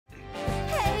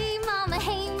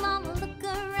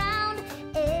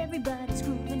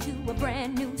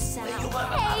brand new sound.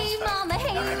 Hey mama,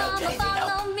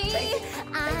 follow me.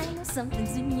 I know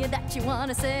something's in you that you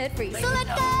wanna set free. So let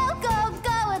go, go,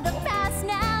 go of the past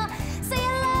now. Say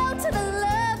hello to the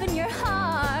love in your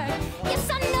heart. Yes,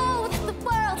 I know that the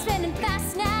world's spinning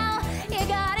fast now. You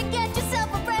gotta get yourself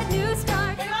a brand new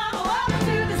start. Hey mama, welcome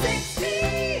to the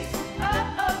 60s. Oh,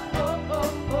 oh, oh,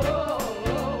 oh,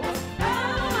 oh. Oh,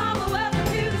 mama, welcome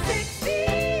to the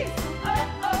 60s. Oh,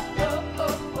 oh, oh,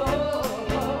 oh, oh.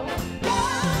 Go,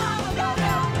 mama, go,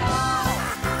 go, go.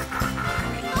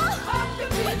 Oh,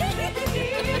 welcome to the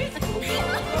 60s. Oh,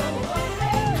 oh, oh,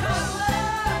 hey mama.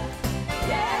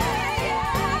 Yeah,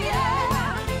 yeah, yeah.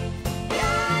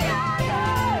 Yeah, yeah,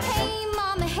 yeah. Hey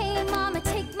mama,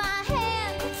 take my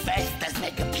hand. First, let's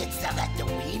make a pit stop at the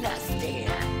wiener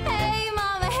stand. Hey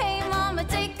mama,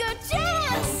 take a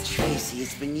chance. Tracy,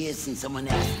 it's been years since someone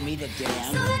asked me to So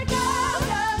dance. let go,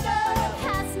 go, go,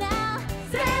 past now.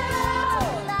 Say hello to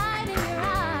the light in your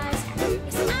eyes.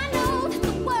 Yes, I know that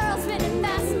the world's spinning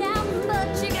fast now, but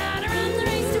you gotta run the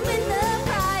race to win the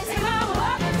prize. Hey mama,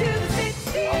 welcome to the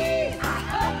 60s. Oh,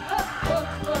 oh, oh,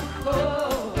 oh, oh.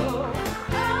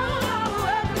 Oh, mama,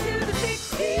 welcome to the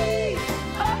 60s.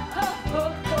 Oh, oh,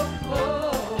 oh, oh,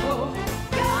 oh.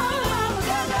 Go, mama,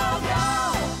 go, go, go.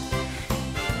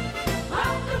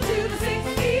 Welcome to the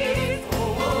 60s. Oh,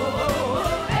 oh, oh,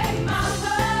 oh. Hey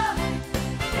mama.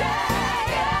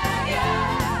 Yeah, yeah,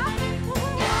 yeah.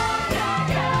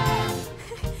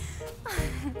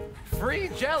 Free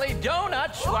jelly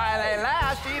donuts while they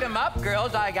last. Eat 'em up,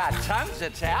 girls. I got tons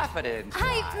of taffeted.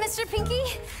 Hi, Mr. Pinky.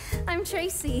 I'm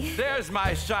Tracy. There's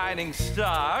my shining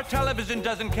star. Television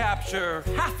doesn't capture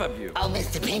half of you. Oh,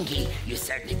 Mr. Pinky, you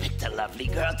certainly picked a lovely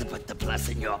girl to put the plus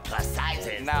in your plus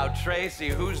sizes. Now, Tracy,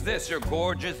 who's this? Your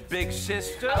gorgeous big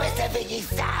sister? Oh, Mr. Pinky,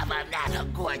 stop. I'm not a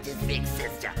gorgeous big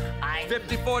sister. I'm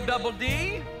 54 double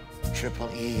D? Triple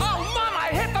E. Oh, Mom, I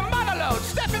hit the mother load.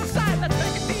 Step inside. Let's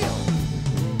make a deal.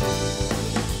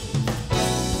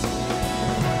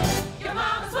 Your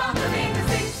mama's welcoming the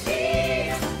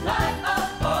 60s. Like,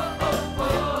 oh, oh, oh, oh,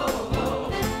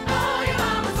 oh. Oh, your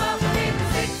mama's welcoming the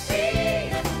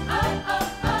 60s. Oh, oh,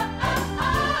 oh, oh,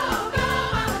 oh. Go,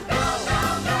 mama, go, go,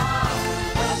 go.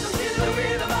 Welcome to the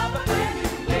rhythm of a brand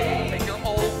new day. Take your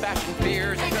old-fashioned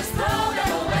fears And just throw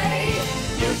them away.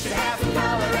 You should have some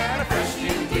color and a fresh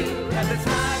new view. And it's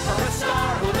time for a star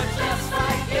who looks just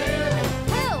like you.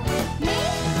 Who? Me?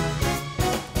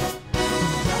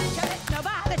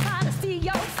 Nobody trying to see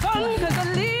your soul, 'cause a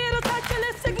little touch of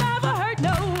lipstick never hurt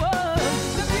no one.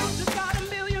 The future's got a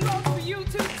million roads for you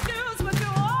to choose, but you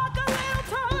walk a little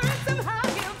taller in some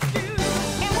high heel shoes.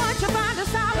 And once you find a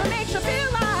style that makes you feel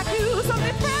like you,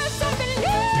 something fresh, something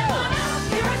new. Come on out,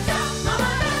 here I come, mama,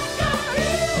 let's go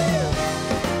you.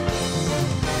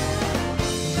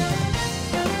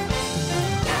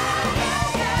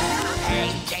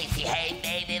 Hey, Tracy, hey,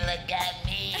 baby, look at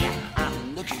me.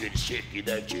 I'm looking at shit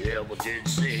that you ever did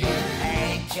see.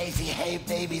 Hey, Tracy, hey,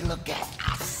 baby, look at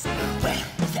us. Well,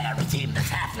 there's everything that's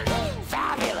happening.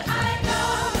 Fabulous. I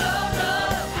know, no, no.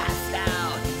 Pass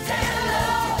down. Say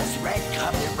hello. This red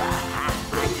carpet ride.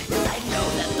 And I know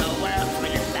that the world's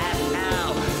really fast now.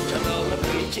 Tell all the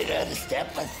preacher to step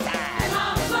aside.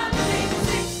 Mama's welcoming the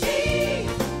 60s.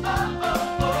 Oh,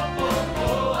 oh, oh, oh,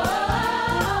 oh,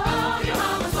 oh. Your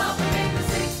mama's welcoming the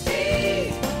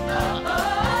 60s. Oh, oh,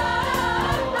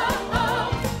 oh, oh, oh.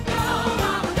 Go,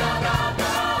 mama, go, go,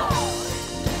 go.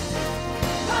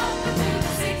 Welcome to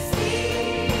the 60s.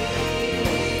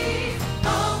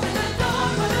 Open the door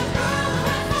for the girl who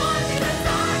has more than a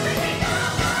star. Bring it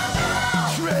on, go, go.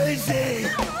 Tracy!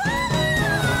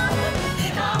 Hey,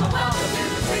 mama, welcome to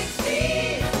the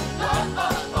 60s. Oh,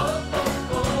 oh, oh,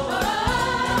 oh, oh, oh.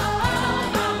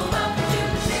 Mama, welcome to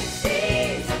the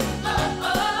 60s. Oh,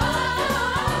 oh, oh,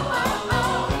 oh,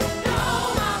 oh. Go,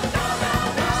 mama, go, go,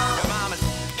 go.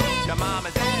 Your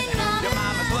mama's in. Your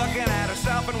mama's looking at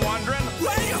herself and wondering,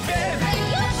 where